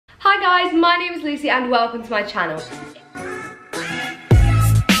Hi guys, my name is Lucy and welcome to my channel.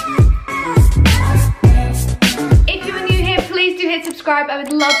 If you are new here, please do hit subscribe. I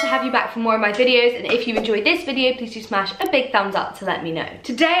would love to have you back for more of my videos, and if you enjoyed this video, please do smash a big thumbs up to let me know.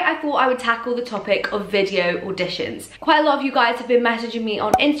 Today I thought I would tackle the topic of video auditions. Quite a lot of you guys have been messaging me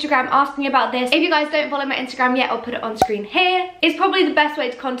on Instagram asking about this. If you guys don't follow my Instagram yet, I'll put it on screen here. It's probably the best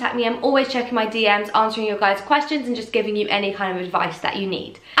way to contact me. I'm always checking my DMs, answering your guys' questions and just giving you any kind of advice that you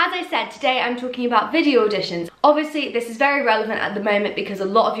need. As I said, today I'm talking about video auditions. Obviously, this is very relevant at the moment because a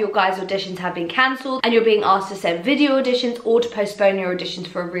lot of your guys' auditions have been cancelled and you're being asked to send video auditions or to postpone your auditions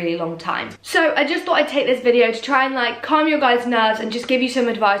for a really long time. So I just thought I'd take this video to try and calm your guys' nerves and just give you some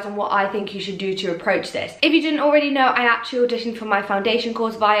advice on what I think you should do to approach this. If you didn't already know, I actually auditioned for my foundation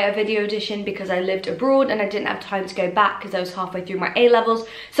course via a video audition because I lived abroad and I didn't have time to go back because I was halfway through my A-levels.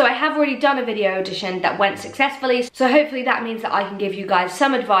 So I have already done a video audition that went successfully. So hopefully that means that I can give you guys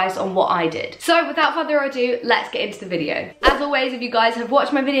some advice on what I did. So without further ado, let's get into the video. As always, if you guys have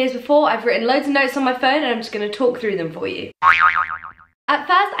watched my videos before, I've written loads of notes on my phone and I'm just going to talk through them for you. At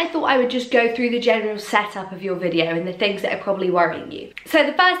first, I thought I would just go through the general setup of your video and the things that are probably worrying you. So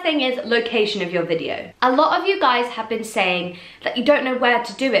the first thing is location of your video. A lot of you guys have been saying that you don't know where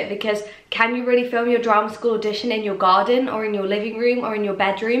to do it because can you really film your drama school audition in your garden or in your living room or in your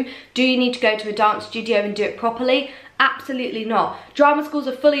bedroom? Do you need to go to a dance studio and do it properly? Absolutely not. Drama schools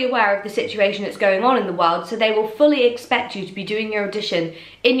are fully aware of the situation that's going on in the world, so they will fully expect you to be doing your audition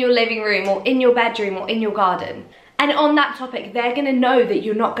in your living room or in your bedroom or in your garden. And on that topic, they're going to know that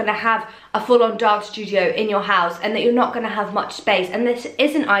you're not going to have a full-on dance studio in your house and that you're not going to have much space, and this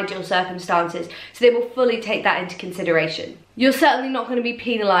isn't ideal circumstances, so they will fully take that into consideration. You're certainly not going to be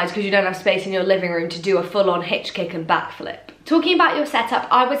penalised because you don't have space in your living room to do a full-on hitch kick and backflip. Talking about your setup,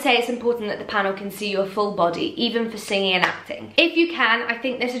 I would say it's important that the panel can see your full body, even for singing and acting. If you can, I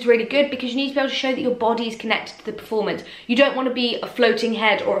think this is really good because you need to be able to show that your body is connected to the performance. You don't want to be a floating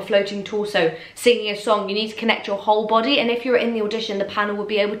head or a floating torso singing a song. You need to connect your whole body, and if you're in the audition, the panel will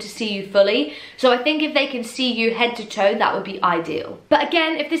be able to see you fully. So I think if they can see you head to toe, that would be ideal. But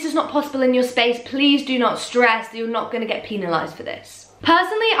again, if this is not possible in your space, please do not stress that you're not going to get penalised for this.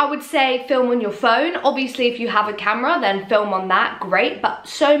 Personally, I would say film on your phone. Obviously, if you have a camera, then film on that, great. But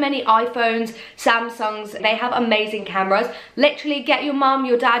so many iPhones, Samsungs, they have amazing cameras. Literally get your mum,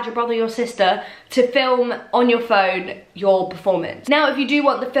 your dad, your brother, your sister to film on your phone your performance. Now, if you do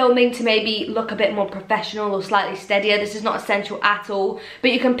want the filming to maybe look a bit more professional or slightly steadier, this is not essential at all,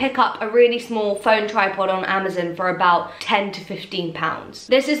 but you can pick up a really small phone tripod on Amazon for about 10 to 15 pounds.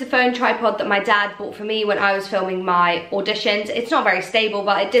 This is the phone tripod that my dad bought for me when I was filming my auditions. It's not very stable,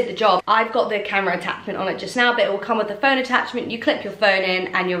 but it did the job. I've got the camera attachment on it just now, but it will come with a phone attachment. You clip your phone in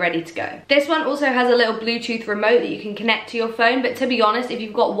and you're ready to go. This one also has a little Bluetooth remote that you can connect to your phone, but to be honest, if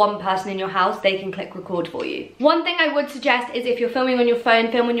you've got one person in your house, they can click record for you. One thing I would suggest is if you're filming on your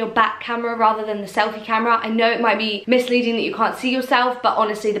phone, film on your back camera rather than the selfie camera. I know it might be misleading that you can't see yourself, but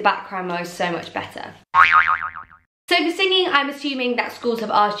honestly, the back camera is so much better. So for singing, I'm assuming that schools have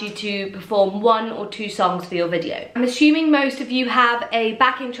asked you to perform 1 or 2 songs for your video. I'm assuming most of you have a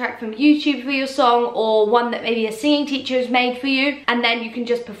backing track from YouTube for your song, or one that maybe a singing teacher has made for you, and then you can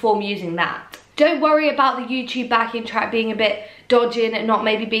just perform using that. Don't worry about the YouTube backing track being a bit dodgy and it not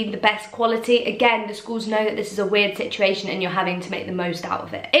maybe being the best quality. Again, the schools know that this is a weird situation and you're having to make the most out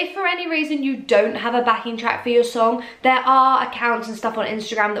of it. If for any reason you don't have a backing track for your song, there are accounts and stuff on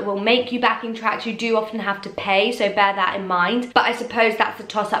Instagram that will make you backing tracks. You do often have to pay, so bear that in mind. But I suppose that's the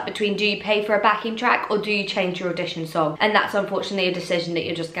toss-up between do you pay for a backing track or do you change your audition song? And that's unfortunately a decision that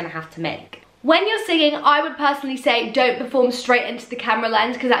you're just going to have to make. When you're singing, I would personally say don't perform straight into the camera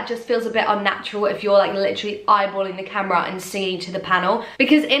lens because that just feels a bit unnatural if you're literally eyeballing the camera and singing to the panel.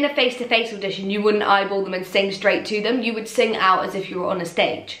 Because in a face-to-face audition, you wouldn't eyeball them and sing straight to them. You would sing out as if you were on a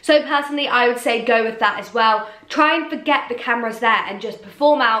stage. So personally, I would say go with that as well. Try and forget the camera's there and just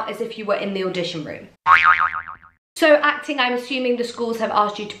perform out as if you were in the audition room. So acting, I'm assuming the schools have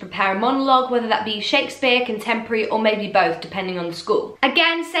asked you to prepare a monologue, whether that be Shakespeare, contemporary, or maybe both, depending on the school.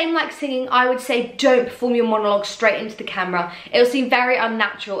 Again, same like singing, I would say don't perform your monologue straight into the camera. It'll seem very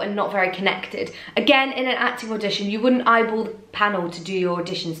unnatural and not very connected. Again, in an acting audition, you wouldn't eyeball the panel to do your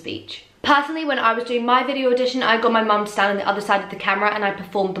audition speech. Personally, when I was doing my video audition, I got my mum to stand on the other side of the camera and I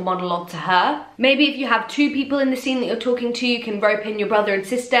performed the monologue to her. Maybe if you have 2 people in the scene that you're talking to, you can rope in your brother and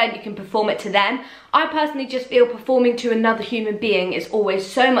sister and you can perform it to them. I personally just feel performing to another human being is always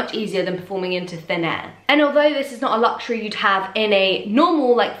so much easier than performing into thin air. And although this is not a luxury you'd have in a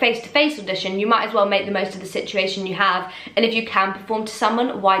normal, like, face-to-face audition, you might as well make the most of the situation you have, and if you can perform to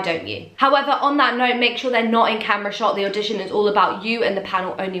someone, why don't you? However, on that note, make sure they're not in camera shot. The audition is all about you and the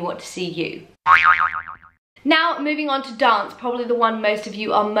panel only want to see you. Now, moving on to dance, probably the one most of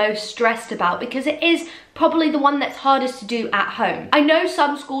you are most stressed about because it is probably the one that's hardest to do at home. I know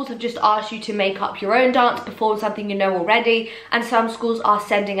some schools have just asked you to make up your own dance, perform something you know already, and some schools are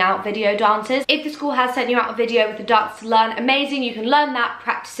sending out video dances. If the school has sent you out a video with a dance to learn, amazing, you can learn that,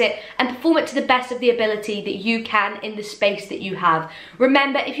 practice it, and perform it to the best of the ability that you can in the space that you have.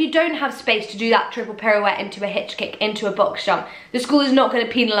 Remember, if you don't have space to do that triple pirouette into a hitch kick, into a box jump, the school is not going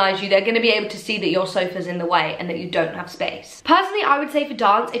to penalise you. They're going to be able to see that your sofa's in the way and that you don't have space. Personally, I would say for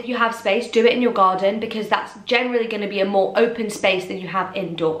dance, if you have space, do it in your garden because that's generally going to be a more open space than you have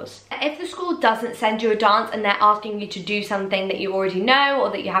indoors. If the school doesn't send you a dance and they're asking you to do something that you already know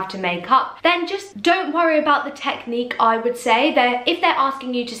or that you have to make up, then just don't worry about the technique, I would say. If they're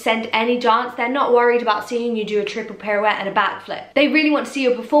asking you to send any dance, they're not worried about seeing you do a triple pirouette and a backflip. They really want to see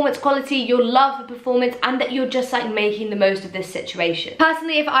your performance quality, your love for performance, and that you're just like making the most of this situation.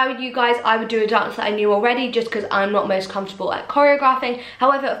 Personally, if I were you guys, I would do a dance that I knew already just because I'm not most comfortable at choreographing.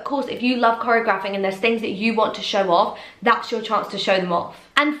 However, of course, if you love choreographing and there's things that you want to show off, that's your chance to show them off.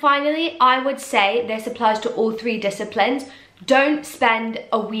 And finally, I would say this applies to all 3 disciplines. Don't spend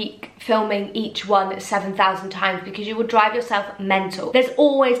a week filming each one 7,000 times because you will drive yourself mental. There's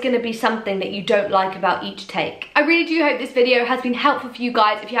always going to be something that you don't like about each take. I really do hope this video has been helpful for you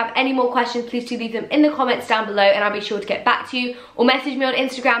guys. If you have any more questions, please do leave them in the comments down below and I'll be sure to get back to you, or message me on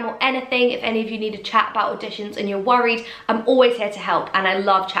Instagram or anything. If any of you need to chat about auditions and you're worried, I'm always here to help and I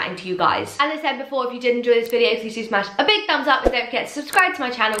love chatting to you guys. As I said before, if you did enjoy this video, please do smash a big thumbs up and don't forget to subscribe to my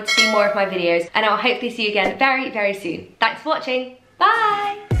channel to see more of my videos, and I'll hopefully see you again very, very soon. Thanks for watching.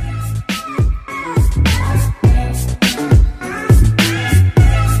 Bye!